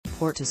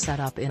Porto set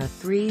up in a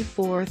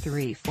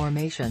 3-4-3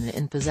 formation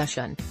in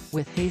possession,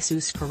 with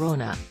Jesus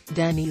Corona,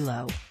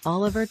 Danilo,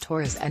 Oliver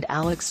Torres and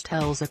Alex T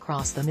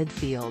across the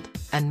midfield,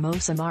 and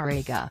Moussa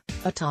Marega,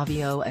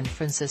 Otavio and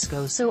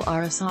Francisco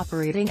Soares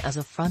operating as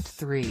a front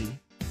three.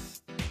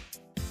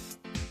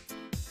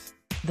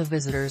 The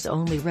visitors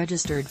only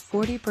registered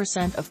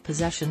 40% of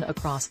possession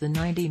across the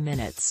 90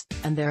 minutes,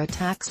 and their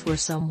attacks were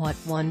somewhat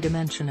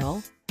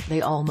one-dimensional.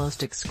 They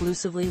almost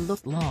exclusively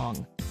looked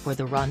long, for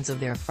the runs of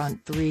their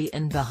front three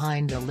in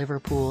behind the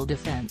Liverpool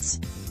defence.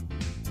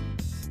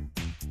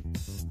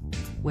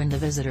 When the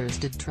visitors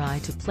did try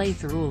to play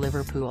through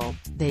Liverpool,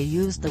 they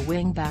used the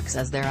wing-backs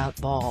as their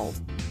out-ball.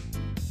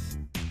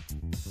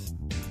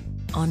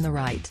 On the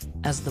right,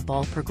 as the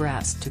ball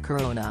progressed to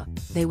Corona,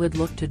 they would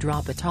look to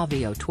drop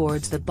Otavio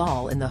towards the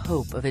ball in the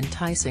hope of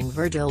enticing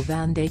Virgil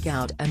van Dijk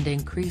out and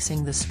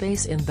increasing the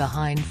space in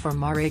behind for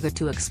Marega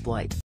to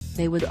exploit.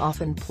 They would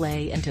often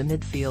play into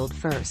midfield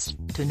first,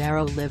 to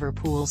narrow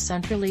Liverpool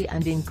centrally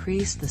and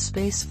increase the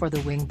space for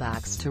the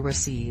wing-backs to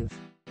receive.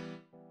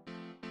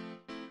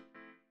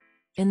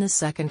 In the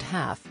second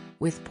half,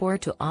 with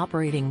Porto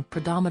operating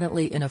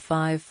predominantly in a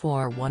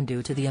 5-4-1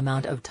 due to the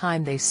amount of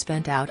time they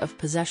spent out of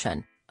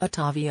possession,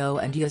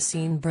 Otavio and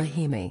Yassine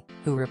Brahimi,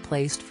 who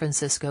replaced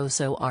Francisco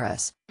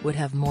Soares, would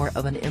have more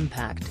of an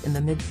impact in the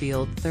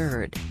midfield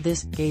third.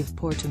 This gave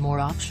Porto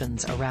more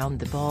options around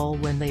the ball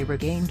when they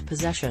regained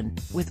possession,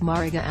 with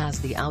Marega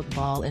as the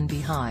out-ball in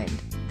behind.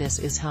 This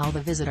is how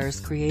the visitors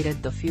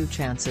created the few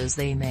chances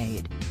they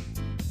made.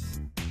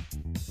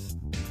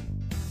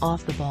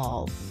 Off the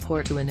ball,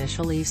 Porto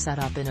initially set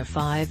up in a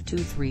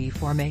 5-2-3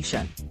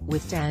 formation,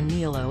 with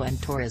Danilo and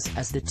Torres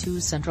as the two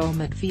central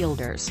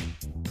midfielders.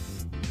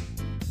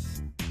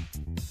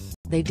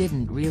 They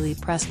didn't really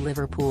press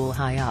Liverpool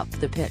high up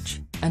the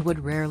pitch, and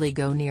would rarely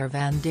go near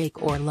Van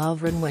Dijk or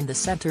Lovren when the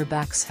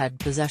centre-backs had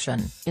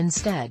possession.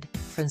 Instead,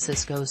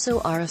 Francisco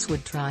Soares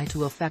would try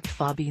to affect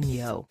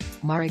Fabinho,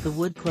 Marega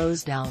would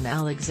close down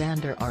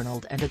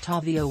Alexander-Arnold and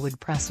Otavio would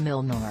press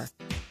Milner.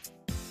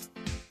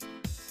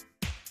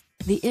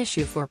 The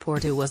issue for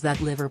Porto was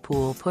that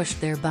Liverpool pushed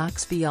their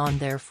backs beyond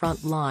their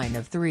front line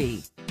of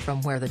three,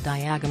 from where the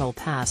diagonal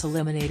pass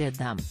eliminated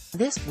them.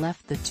 This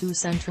left the two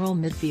central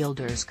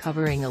midfielders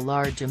covering a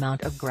large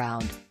amount of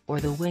ground, or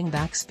the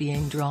wing-backs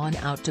being drawn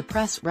out to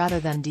press rather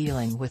than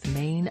dealing with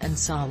Mane and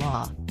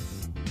Salah.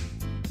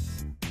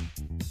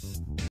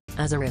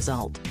 As a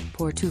result,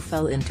 Porto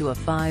fell into a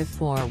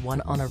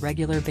 5-4-1 on a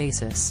regular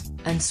basis,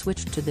 and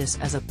switched to this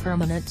as a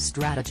permanent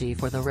strategy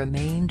for the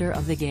remainder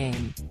of the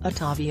game.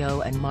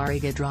 Otavio and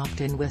Marega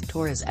dropped in with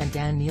Torres and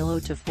Danilo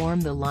to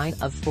form the line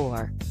of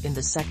four. In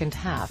the second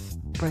half,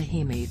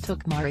 Brahimi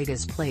took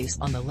Marega's place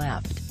on the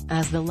left,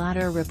 as the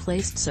latter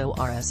replaced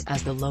Soares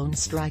as the lone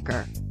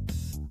striker.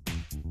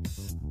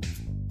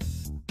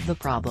 The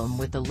problem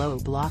with the low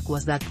block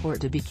was that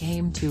Porto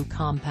became too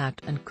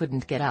compact and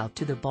couldn't get out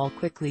to the ball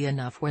quickly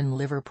enough when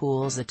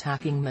Liverpool's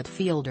attacking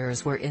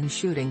midfielders were in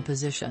shooting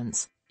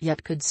positions,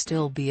 yet could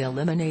still be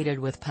eliminated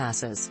with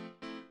passes.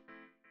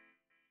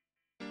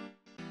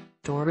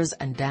 Torres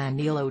and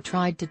Danilo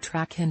tried to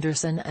track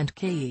Henderson and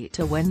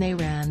Keita when they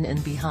ran in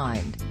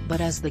behind,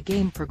 but as the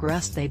game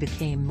progressed they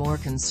became more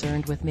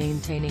concerned with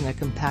maintaining a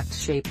compact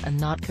shape and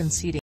not conceding.